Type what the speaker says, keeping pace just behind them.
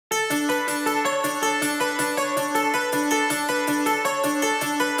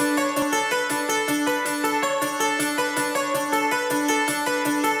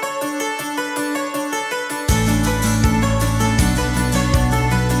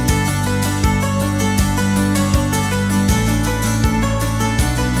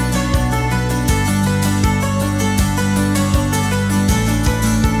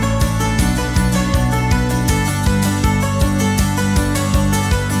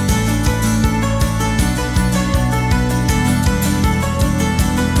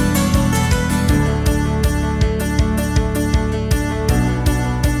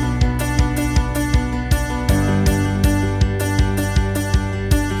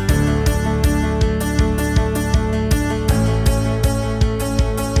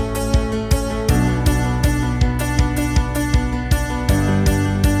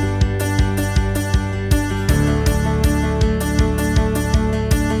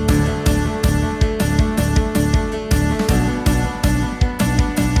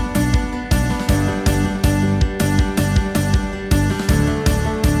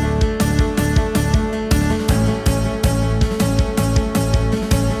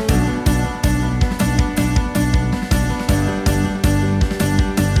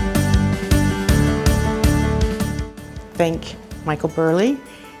thank Michael Burley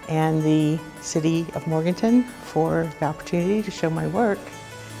and the City of Morganton for the opportunity to show my work.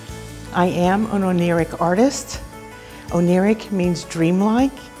 I am an oniric artist. Oniric means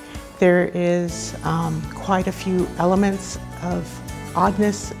dreamlike. There is quite a few elements of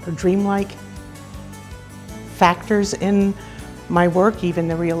oddness or dreamlike factors in my work, even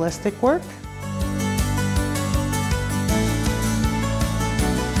the realistic work.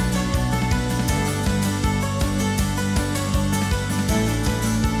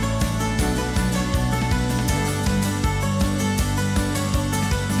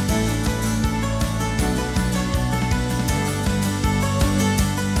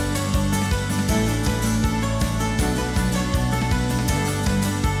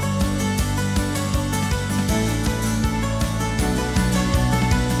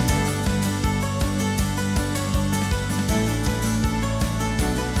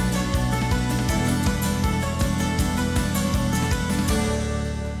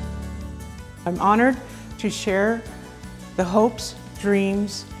 I'm honored to share the hopes,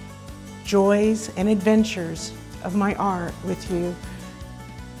 dreams, joys, and adventures of my art with you,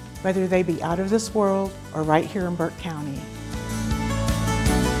 whether they be out of this world or right here in Burke County.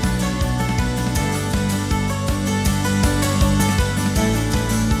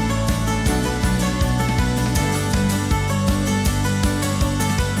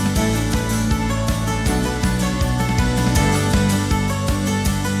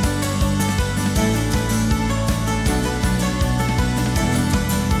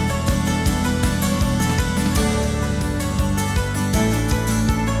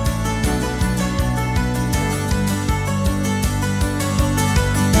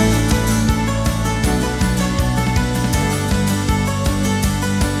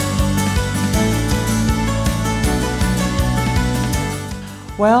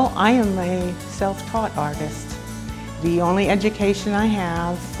 Well, I am a self-taught artist. The only education I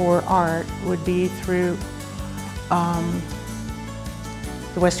have for art would be through the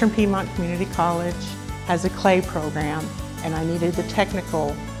Western Piedmont Community College has a clay program, and I needed the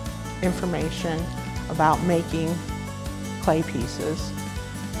technical information about making clay pieces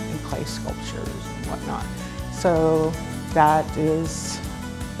and clay sculptures and whatnot. So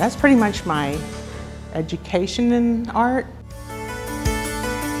that's pretty much my education in art.